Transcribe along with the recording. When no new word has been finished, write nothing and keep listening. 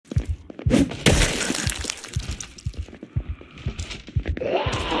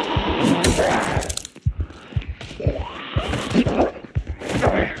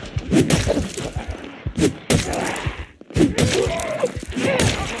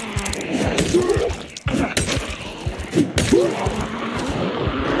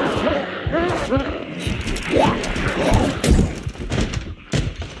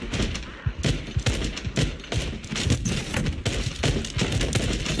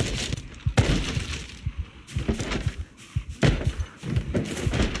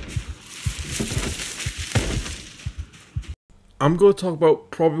I'm going to talk about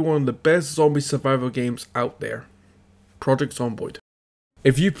probably one of the best zombie survival games out there, Project Zomboid.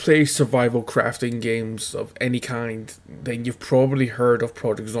 If you play survival crafting games of any kind, then you've probably heard of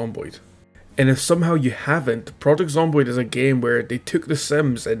Project Zomboid. And if somehow you haven't, Project Zomboid is a game where they took The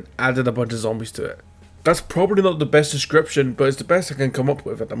Sims and added a bunch of zombies to it. That's probably not the best description, but it's the best I can come up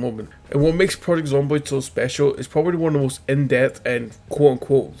with at the moment. And what makes Project Zomboid so special is probably one of the most in-depth and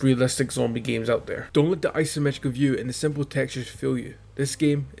quote-unquote realistic zombie games out there. Don't let the isometric view and the simple textures fool you. This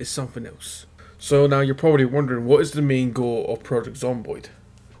game is something else. So now you're probably wondering, what is the main goal of Project Zomboid?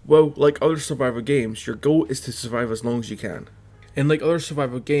 Well, like other survival games, your goal is to survive as long as you can. And like other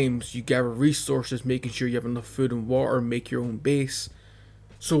survival games, you gather resources, making sure you have enough food and water, make your own base.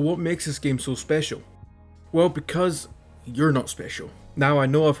 So what makes this game so special? Well, because you're not special. Now, I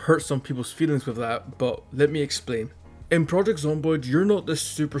know I've hurt some people's feelings with that, but let me explain. In Project Zomboid, you're not this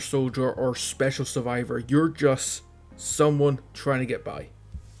super soldier or special survivor, you're just someone trying to get by.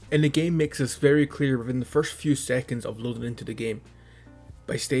 And the game makes this very clear within the first few seconds of loading into the game,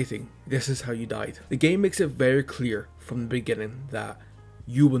 by stating, this is how you died. The game makes it very clear from the beginning that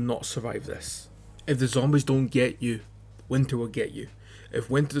you will not survive this. If the zombies don't get you, winter will get you. If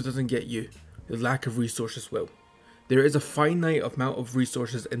winter doesn't get you, the lack of resources will. There is a finite amount of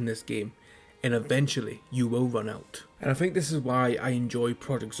resources in this game, and eventually you will run out. And I think this is why I enjoy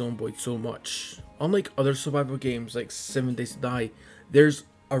Project Zomboid so much. Unlike other survival games like 7 Days to Die, there's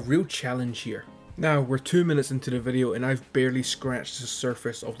a real challenge here. Now, we're 2 minutes into the video and I've barely scratched the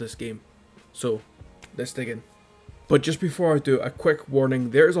surface of this game. So, let's dig in. But just before I do, a quick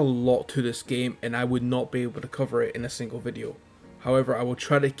warning, there is a lot to this game and I would not be able to cover it in a single video. However, I will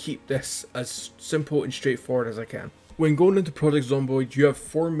try to keep this as simple and straightforward as I can. When going into Project Zomboid, you have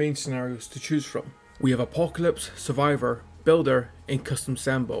 4 main scenarios to choose from. We have Apocalypse, Survivor, Builder, and Custom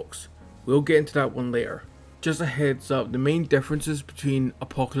Sandbox. We'll get into that one later. Just a heads up, the main differences between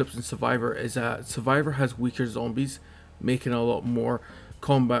Apocalypse and Survivor is that Survivor has weaker zombies, making a lot more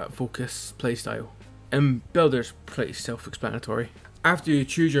combat focused playstyle. And Builder's pretty self-explanatory. After you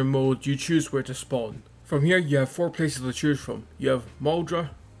choose your mode, you choose where to spawn. From here you have 4 places to choose from. You have Maldra,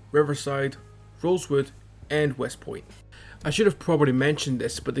 Riverside, Rosewood, and West Point. I should have probably mentioned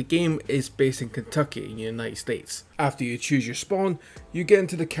this, but the game is based in Kentucky in the United States. After you choose your spawn, you get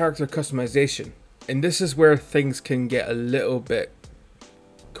into the character customization. And this is where things can get a little bit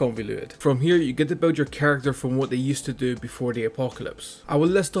convoluted. From here you get to build your character from what they used to do before the apocalypse. I will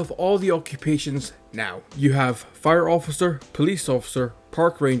list off all the occupations now. You have fire officer, police officer,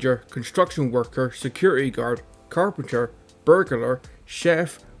 park ranger, construction worker, security guard, carpenter, burglar,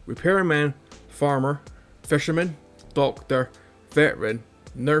 chef, repairman, farmer, fisherman, doctor, veteran,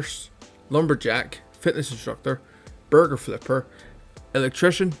 nurse, lumberjack, fitness instructor, burger flipper,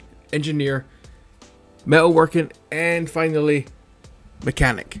 electrician, engineer, metalworking, and finally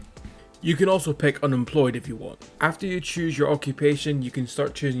mechanic. You can also pick unemployed if you want. After you choose your occupation, you can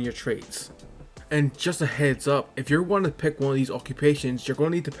start choosing your trades. And just a heads up, if you're wanting to pick one of these occupations, you're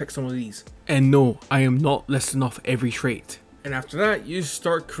going to need to pick some of these. And no, I am not listing off every trait. And after that, you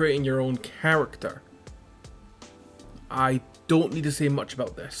start creating your own character. I don't need to say much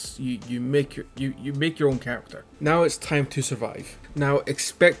about this. You make your own character. Now it's time to survive. Now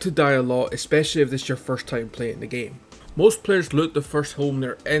expect to die a lot, especially if this is your first time playing the game. Most players loot the first home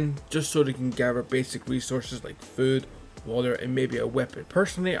they're in just so they can gather basic resources like food, water, and maybe a weapon.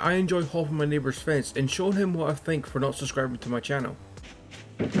 Personally, I enjoy hopping my neighbor's fence and showing him what I think for not subscribing to my channel.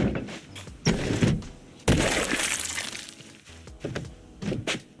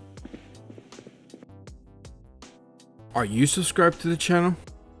 Are you subscribed to the channel?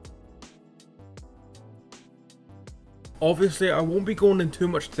 Obviously, I won't be going into too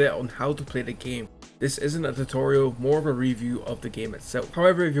much depth on how to play the game. This isn't a tutorial, more of a review of the game itself.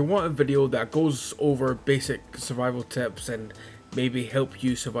 However, if you want a video that goes over basic survival tips and maybe help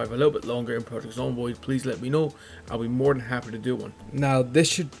you survive a little bit longer in Project Zomboid, please let me know. I'll be more than happy to do one. Now, this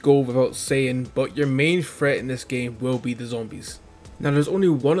should go without saying, but your main threat in this game will be the zombies. Now, there's only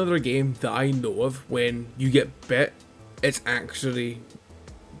one other game that I know of when you get bit, it's actually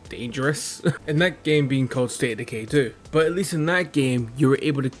dangerous. And that game being called State of Decay 2. But at least in that game, you were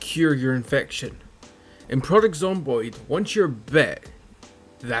able to cure your infection. In Project Zomboid, once you're bit,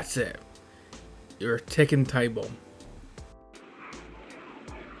 that's it. You're a ticking time bomb.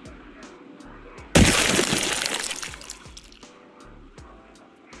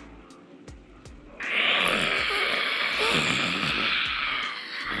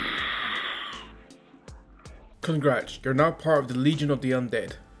 Congrats, you're now part of the Legion of the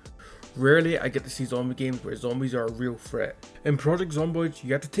Undead. Rarely I get to see zombie games where zombies are a real threat. In Project Zomboid,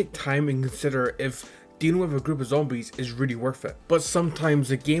 you have to take time and consider if dealing with a group of zombies is really worth it. But sometimes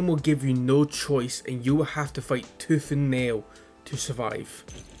the game will give you no choice and you will have to fight tooth and nail to survive.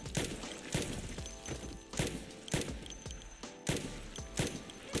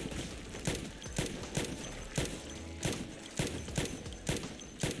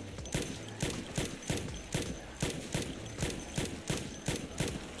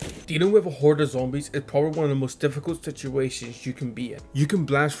 Dealing with a horde of zombies is probably one of the most difficult situations you can be in. You can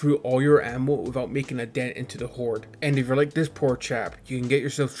blast through all your ammo without making a dent into the horde, and if you're like this poor chap, you can get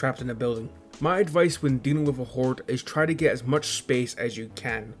yourself trapped in a building. My advice when dealing with a horde is try to get as much space as you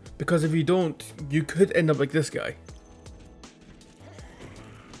can, because if you don't, you could end up like this guy.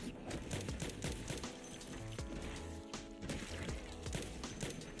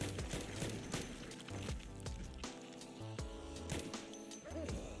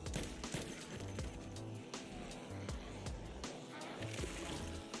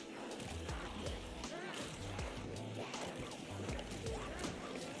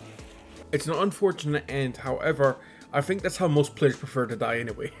 It's an unfortunate end, however, I think that's how most players prefer to die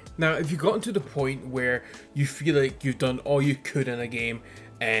anyway. Now, if you've gotten to the point where you feel like you've done all you could in a game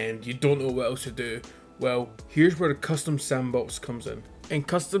and you don't know what else to do, well, here's where the custom sandbox comes in. In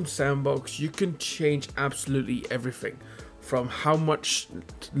custom sandbox, you can change absolutely everything, from how much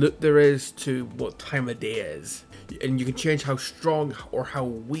loot there is to what time of day it is. And you can change how strong or how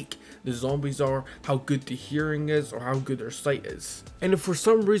weak the zombies are, how good the hearing is, or how good their sight is. And if for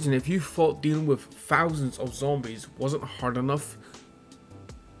some reason, if you thought dealing with thousands of zombies wasn't hard enough,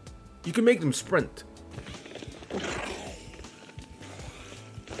 you can make them sprint.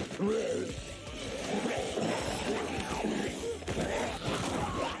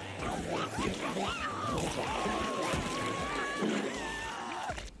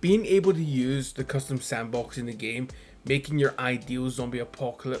 Being able to use the custom sandbox in the game, making your ideal zombie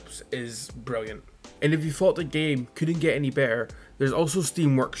apocalypse is brilliant. And if you thought the game couldn't get any better, there's also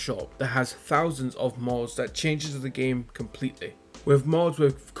Steam Workshop that has thousands of mods that changes the game completely. With mods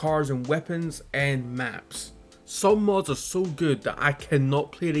with cars and weapons and maps. Some mods are so good that I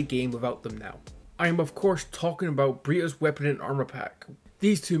cannot play the game without them now. I am of course talking about Brita's Weapon and Armor Pack.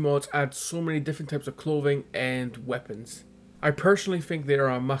 These two mods add so many different types of clothing and weapons. I personally think they are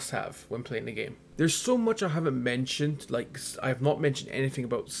a must-have when playing the game. There's so much I haven't mentioned, like I have not mentioned anything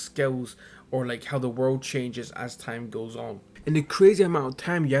about skills or like how the world changes as time goes on. And the crazy amount of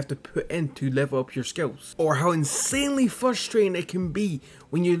time you have to put in to level up your skills. Or how insanely frustrating it can be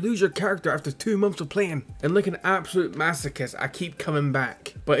when you lose your character after 2 months of playing. And like an absolute masochist, I keep coming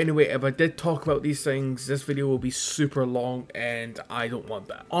back. But anyway, if I did talk about these things, this video will be super long and I don't want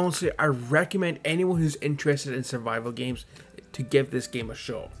that. Honestly, I recommend anyone who's interested in survival games to give this game a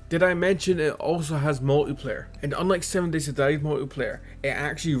shot. Did I mention it also has multiplayer? And unlike 7 Days to Die multiplayer, it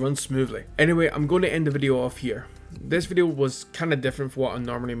actually runs smoothly. Anyway, I'm going to end the video off here. This video was kind of different from what I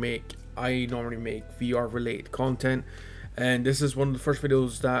normally make. I normally make VR related content, and this is one of the first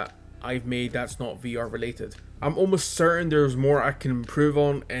videos that I've made that's not VR related. I'm almost certain there's more I can improve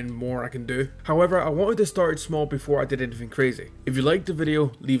on and more I can do. However, I wanted to start small before I did anything crazy. If you liked the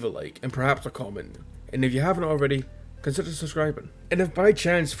video, leave a like and perhaps a comment. And if you haven't already, consider subscribing. And if by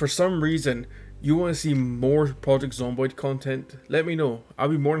chance, for some reason, you want to see more Project Zomboid content, let me know. I'll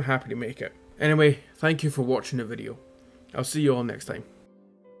be more than happy to make it. Anyway, thank you for watching the video. I'll see you all next time.